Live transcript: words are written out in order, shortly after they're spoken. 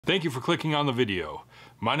Thank you for clicking on the video.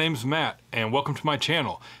 My name's Matt and welcome to my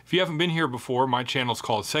channel. If you haven't been here before, my channel is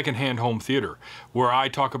called Secondhand Home Theater, where I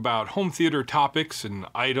talk about home theater topics and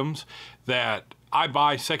items that I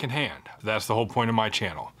buy secondhand. That's the whole point of my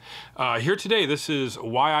channel. Here today, this is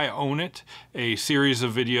Why I Own It, a series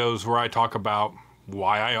of videos where I talk about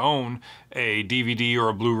why I own a DVD or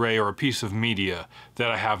a Blu-ray or a piece of media that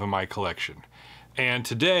I have in my collection. And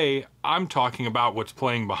today, I'm talking about what's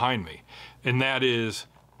playing behind me, and that is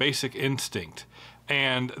Basic Instinct.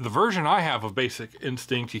 And the version I have of Basic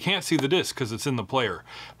Instinct, you can't see the disc because it's in the player,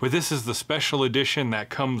 but this is the special edition that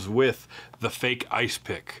comes with the fake ice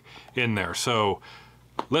pick in there. So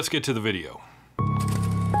let's get to the video.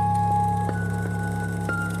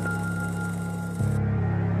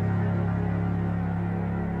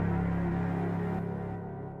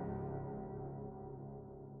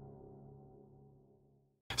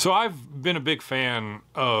 So I've been a big fan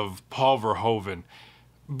of Paul Verhoeven,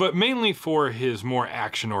 but mainly for his more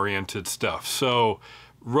action-oriented stuff. So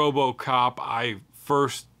RoboCop, I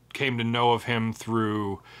first came to know of him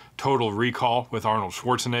through Total Recall with Arnold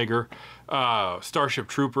Schwarzenegger. Starship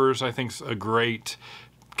Troopers, I think, is a great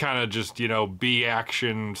kind of just, you know,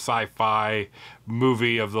 B-action sci-fi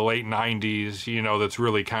movie of the late 90s, you know, that's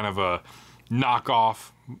really kind of a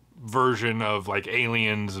knockoff version of like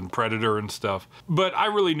Aliens and Predator and stuff. But I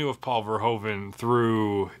really knew of Paul Verhoeven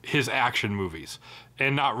through his action movies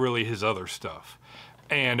and not really his other stuff.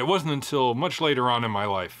 And it wasn't until much later on in my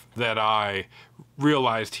life that I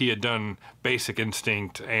realized he had done Basic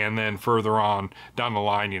Instinct, and then further on down the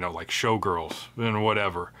line, you know, like Showgirls and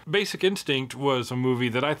whatever. Basic Instinct was a movie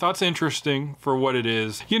that I thought's interesting for what it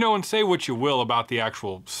is. You know, and say what you will about the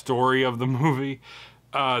actual story of the movie.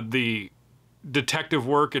 The detective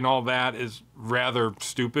work and all that is rather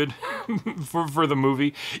stupid for the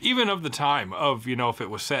movie, even of the time of, you know, if it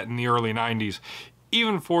was set in the early 90s,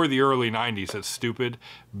 even for the early 90s, it's stupid.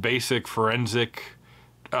 Basic forensic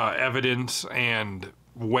evidence and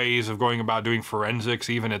ways of going about doing forensics,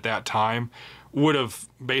 even at that time, would have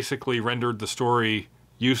basically rendered the story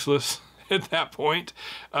useless at that point.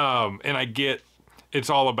 And I get it's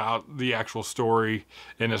all about the actual story,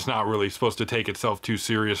 and it's not really supposed to take itself too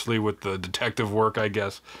seriously with the detective work, I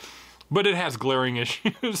guess. But it has glaring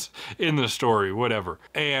issues in the story, whatever.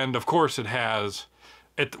 And of course it has,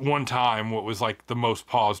 at one time, what was like the most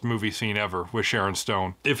paused movie scene ever with Sharon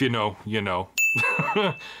Stone. If you know, you know.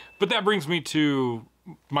 But that brings me to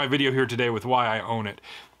my video here today with why I own it.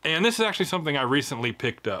 And this is actually something I recently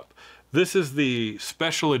picked up. This is the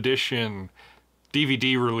special edition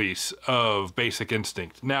DVD release of Basic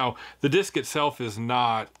Instinct. Now, the disc itself is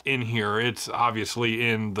not in here. It's obviously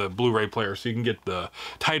in the Blu-ray player, so you can get the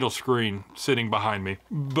title screen sitting behind me.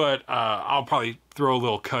 But I'll probably throw a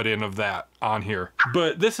little cut in of that on here.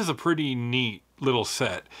 But this is a pretty neat little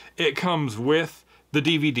set. It comes with the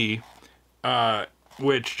DVD,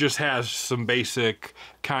 which just has some basic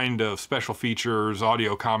kind of special features,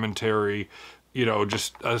 audio commentary, you know,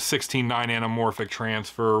 just a 16:9 anamorphic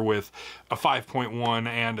transfer with a 5.1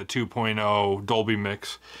 and a 2.0 Dolby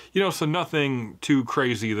mix. You know, so nothing too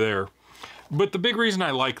crazy there. But the big reason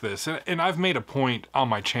I like this, and I've made a point on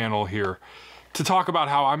my channel here to talk about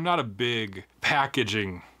how I'm not a big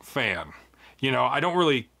packaging fan. You know, I don't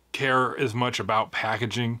really care as much about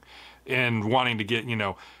packaging and wanting to get, you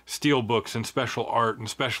know, steel books and special art and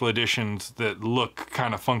special editions that look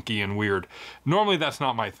kind of funky and weird. Normally that's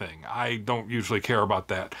not my thing. I don't usually care about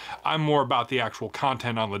that. I'm more about the actual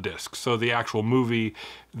content on the disc. So the actual movie,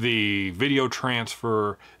 the video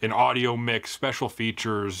transfer, an audio mix, special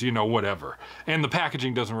features, you know, whatever. And the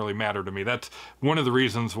packaging doesn't really matter to me. That's one of the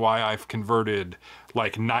reasons why I've converted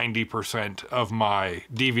like 90% of my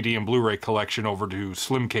DVD and Blu-ray collection over to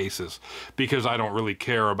slim cases, because I don't really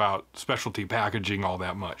care about specialty packaging all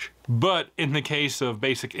that much. But in the case of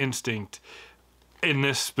Basic Instinct, in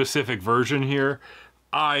this specific version here,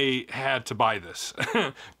 I had to buy this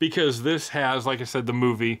because this has, like I said, the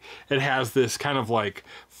movie, it has this kind of like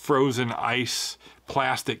frozen ice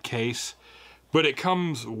plastic case, but it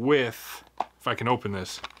comes with, if I can open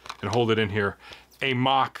this and hold it in here, a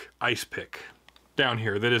mock ice pick down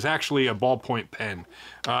here that is actually a ballpoint pen,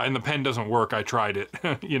 and the pen doesn't work. I tried it.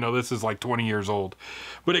 You know, this is like 20 years old,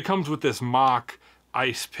 but it comes with this mock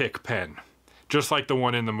ice pick pen, just like the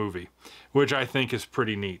one in the movie, which I think is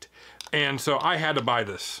pretty neat. And so I had to buy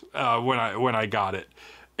this when I got it.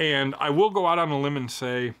 And I will go out on a limb and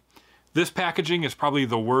say This packaging is probably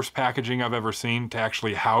the worst packaging I've ever seen to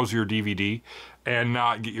actually house your DVD and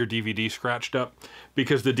not get your DVD scratched up,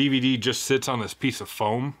 because the DVD just sits on this piece of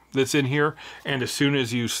foam that's in here, and as soon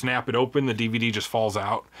as you snap it open, the DVD just falls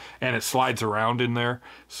out and it slides around in there.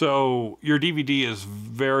 So your DVD is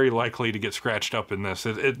very likely to get scratched up in this.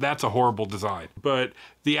 That's a horrible design. But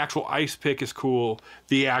the actual ice pick is cool.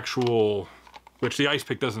 Which the ice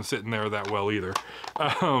pick doesn't sit in there that well either.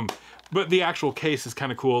 But the actual case is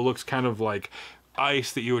kind of cool. It looks kind of like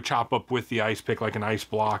ice that you would chop up with the ice pick, like an ice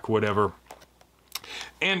block, whatever.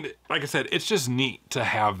 And like I said, it's just neat to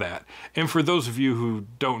have that. And for those of you who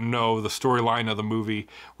don't know the storyline of the movie,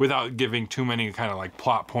 without giving too many kind of like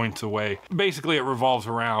plot points away, basically it revolves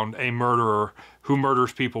around a murderer who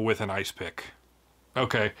murders people with an ice pick.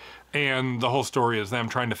 Okay, and the whole story is them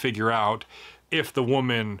trying to figure out if the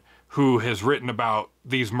woman who has written about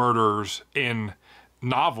these murders in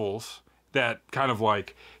novels that kind of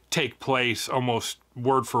like take place almost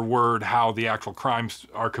word for word how the actual crimes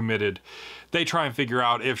are committed, they try and figure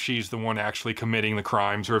out if she's the one actually committing the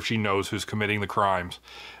crimes or if she knows who's committing the crimes.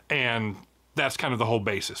 And that's kind of the whole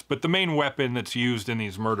basis. But the main weapon that's used in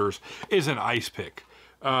these murders is an ice pick.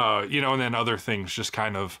 You know, and then other things just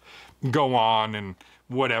kind of go on and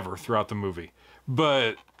whatever throughout the movie.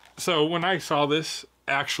 But so when I saw this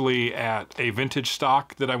actually at a vintage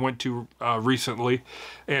stock that I went to recently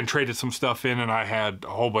and traded some stuff in, and I had a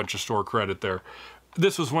whole bunch of store credit there,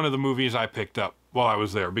 this was one of the movies I picked up while I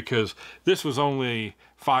was there, because this was only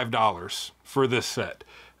 $5 for this set.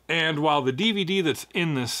 And while the DVD that's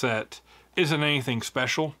in this set isn't anything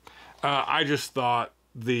special, I just thought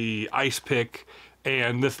the ice pick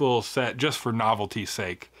and this little set, just for novelty's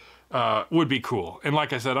sake, would be cool. And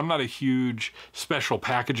like I said, I'm not a huge special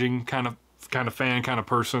packaging kind of fan, kind of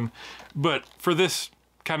person, but for this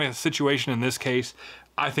kind of situation in this case,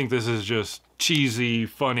 I think this is just cheesy,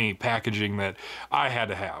 funny packaging that I had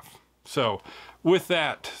to have. So with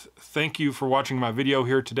that, thank you for watching my video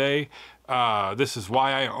here today. This is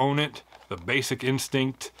why I own it, the Basic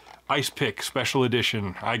Instinct Ice Pick Special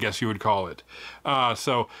Edition, I guess you would call it.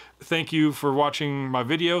 So thank you for watching my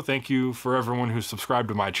video. Thank you for everyone who subscribed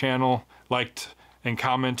to my channel, liked and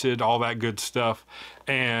commented, all that good stuff.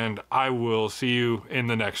 And I will see you in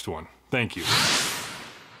the next one. Thank you.